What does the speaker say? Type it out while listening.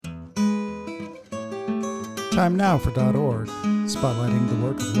Time now for .org, spotlighting the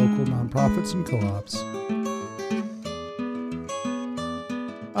work of local nonprofits and co-ops.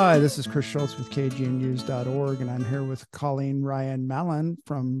 Hi, this is Chris Schultz with KGNews.org, and I'm here with Colleen Ryan Mallon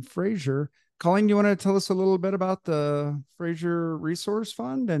from Frasier. Colleen, you want to tell us a little bit about the Frasier Resource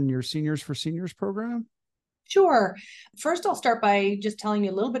Fund and your Seniors for Seniors program? Sure. First, I'll start by just telling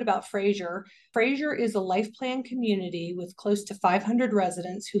you a little bit about Frasier. Frasier is a life plan community with close to 500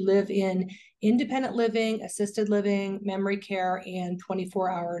 residents who live in independent living, assisted living, memory care, and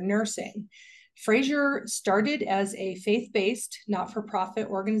 24-hour nursing. Frasier started as a faith-based, not-for-profit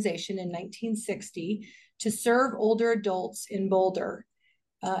organization in 1960 to serve older adults in Boulder.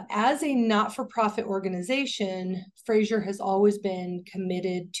 As a not-for-profit organization, Frasier has always been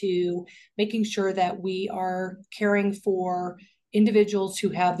committed to making sure that we are caring for individuals who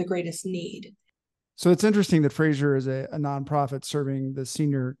have the greatest need. So it's interesting that Frasier is a nonprofit serving the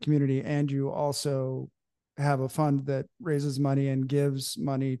senior community, and you also have a fund that raises money and gives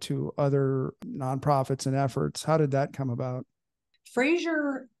money to other nonprofits and efforts. How did that come about?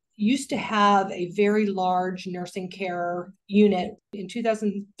 Frasier used to have a very large nursing care unit. In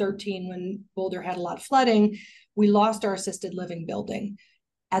 2013, when Boulder had a lot of flooding, we lost our assisted living building.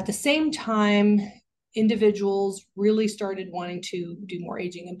 At the same time, individuals really started wanting to do more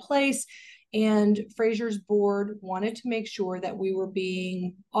aging in place, and Frasier's board wanted to make sure that we were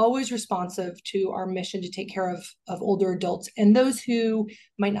being always responsive to our mission to take care of older adults and those who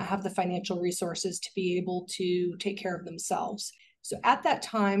might not have the financial resources to be able to take care of themselves. So at that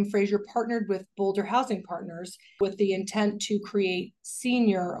time, Frasier partnered with Boulder Housing Partners with the intent to create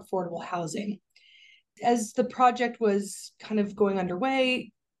senior affordable housing. As the project was kind of going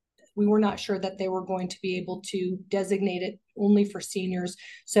underway, we were not sure that they were going to be able to designate it only for seniors.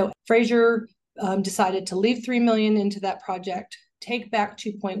 So Frasier decided to leave $3 million into that project, take back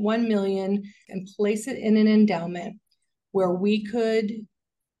 $2.1 million, and place it in an endowment where we could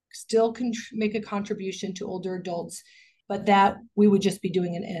still make a contribution to older adults, but that we would just be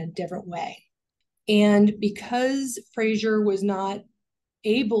doing it in a different way. And because Frasier was not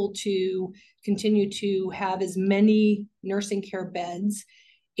able to continue to have as many nursing care beds,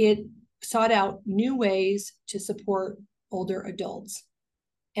 it sought out new ways to support older adults.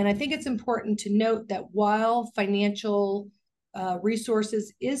 And I think it's important to note that while financial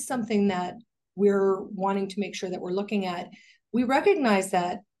resources is something that we're wanting to make sure that we're looking at, we recognize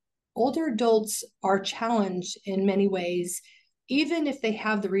that older adults are challenged in many ways. Even if they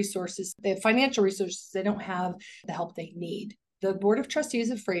have the resources, the financial resources, they don't have the help they need. The Board of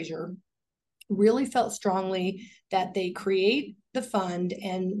Trustees of Frasier really felt strongly that they create the fund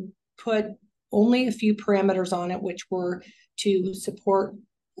and put only a few parameters on it, which were to support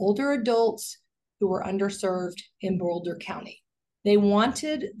older adults who were underserved in Boulder County. They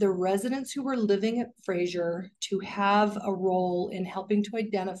wanted the residents who were living at Frasier to have a role in helping to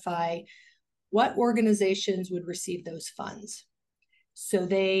identify what organizations would receive those funds. So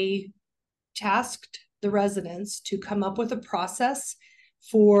they tasked the residents to come up with a process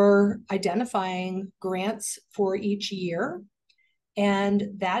for identifying grants for each year. And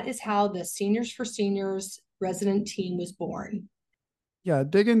that is how the Seniors for Seniors resident team was born. Yeah,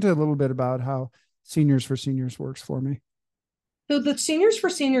 dig into a little bit about how Seniors for Seniors works for me. So the Seniors for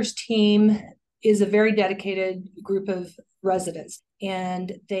Seniors team is a very dedicated group of residents,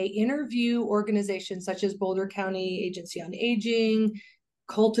 and they interview organizations such as Boulder County Agency on Aging,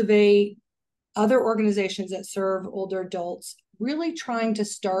 Cultivate, other organizations that serve older adults, really trying to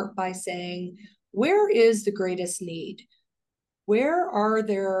start by saying, where is the greatest need? Where are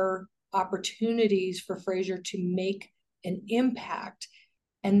there opportunities for Frasier to make an impact?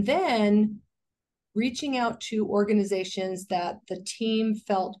 And then reaching out to organizations that the team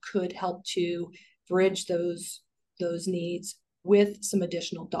felt could help to bridge those needs with some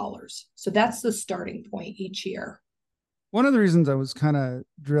additional dollars. So that's the starting point each year. One of the reasons I was kind of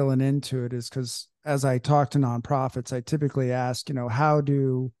drilling into it is because as I talk to nonprofits, I typically ask, how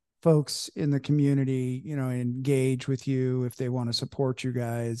do folks in the community, engage with you if they want to support you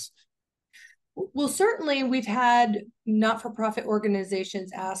guys? Well, certainly we've had not-for-profit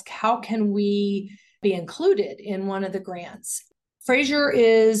organizations ask, how can we be included in one of the grants? Frasier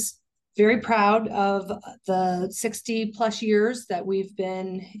is very proud of the 60 plus years that we've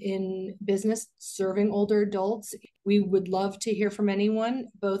been in business serving older adults. We would love to hear from anyone,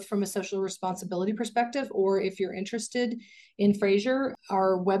 both from a social responsibility perspective, or if you're interested in Frasier,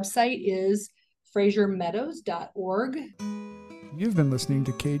 our website is frasiermeadows.org. You've been listening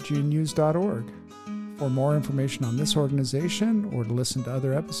to KGNews.org. For more information on this organization or to listen to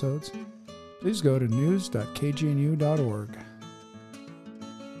other episodes, please go to news.kgnu.org.